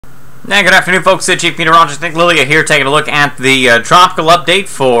Yeah, good afternoon, folks. Chief Meteorologist Nick Lilia here, taking a look at the tropical update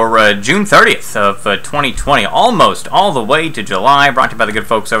for June 30th of 2020, almost all the way to July, brought to you by the good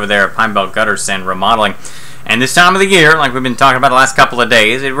folks over there at Pine Belt Gutters and Remodeling. And this time of the year, like we've been talking about the last couple of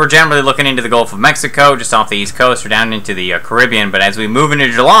days, we're generally looking into the Gulf of Mexico, just off the East Coast, or down into the Caribbean. But as we move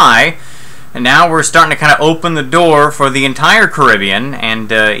into July, and now we're starting to kind of open the door for the entire Caribbean and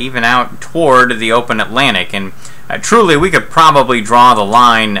even out toward the open Atlantic. And truly, we could probably draw the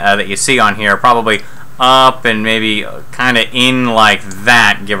line that you see on here, probably up and maybe kind of in like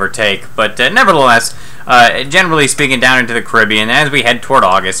that, give or take. But nevertheless, generally speaking, down into the Caribbean, as we head toward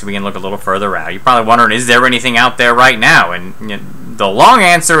August, we can look a little further out. You're probably wondering, is there anything out there right now? And the long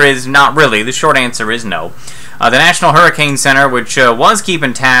answer is not really. The short answer is no. The National Hurricane Center, which was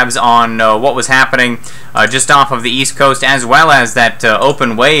keeping tabs on what was happening just off of the East Coast, as well as that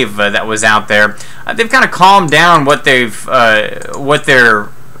open wave that was out there, they've kind of calmed down what they're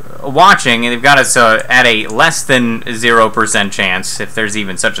watching, and they've got us at a less than 0% chance, if there's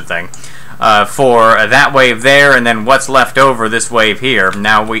even such a thing, for that wave there, and then what's left over this wave here.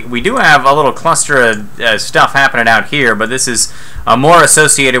 Now, we do have a little cluster of stuff happening out here, but this is more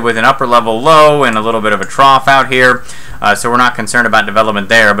associated with an upper level low and a little bit of a trough out here, so we're not concerned about development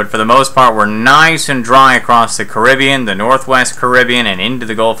there. But for the most part, we're nice and dry across the Caribbean, the Northwest Caribbean, and into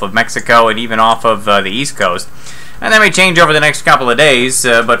the Gulf of Mexico, and even off of the East Coast. And that may change over the next couple of days,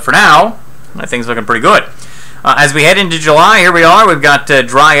 but for now, things looking pretty good. As we head into July, here we are. We've got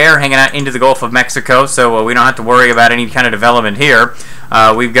dry air hanging out into the Gulf of Mexico, so we don't have to worry about any kind of development here.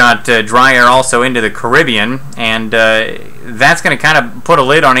 We've got dry air also into the Caribbean, and that's going to kind of put a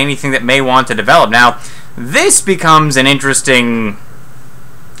lid on anything that may want to develop. Now, this becomes an interesting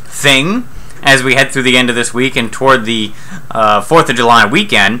thing as we head through the end of this week and toward the 4th of July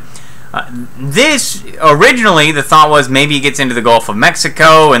weekend. This, originally, the thought was maybe it gets into the Gulf of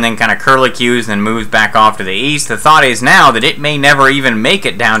Mexico and then kind of curlicues and then moves back off to the east. The thought is now that it may never even make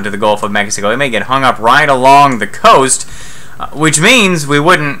it down to the Gulf of Mexico. It may get hung up right along the coast, which means we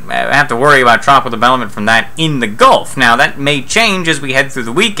wouldn't have to worry about tropical development from that in the Gulf. Now, that may change as we head through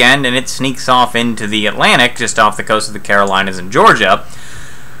the weekend and it sneaks off into the Atlantic, just off the coast of the Carolinas and Georgia.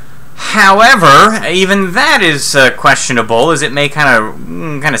 However, even that is questionable, as it may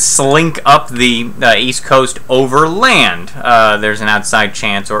kind of slink up the East Coast over land. There's an outside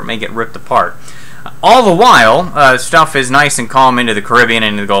chance, or it may get ripped apart. All the while, stuff is nice and calm into the Caribbean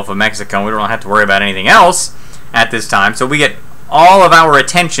and into the Gulf of Mexico, and we don't have to worry about anything else at this time. So we get all of our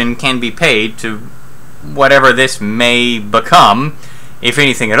attention can be paid to whatever this may become, if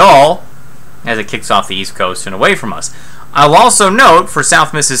anything at all, as it kicks off the East Coast and away from us. I'll also note, for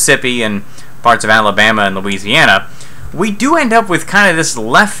South Mississippi and parts of Alabama and Louisiana, we do end up with kind of this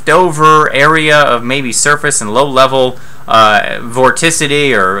leftover area of maybe surface and low-level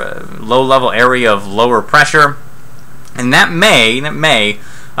vorticity, or low-level area of lower pressure, and that may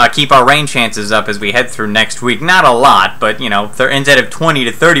keep our rain chances up as we head through next week. Not a lot, but instead of 20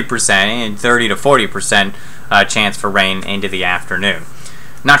 to 30% and 30 to 40% chance for rain into the afternoon.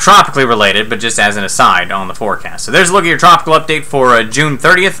 Not tropically related, but just as an aside on the forecast. So there's a look at your tropical update for June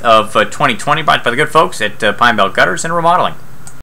 30th of 2020, brought by the good folks at Pine Belt Gutters and Remodeling.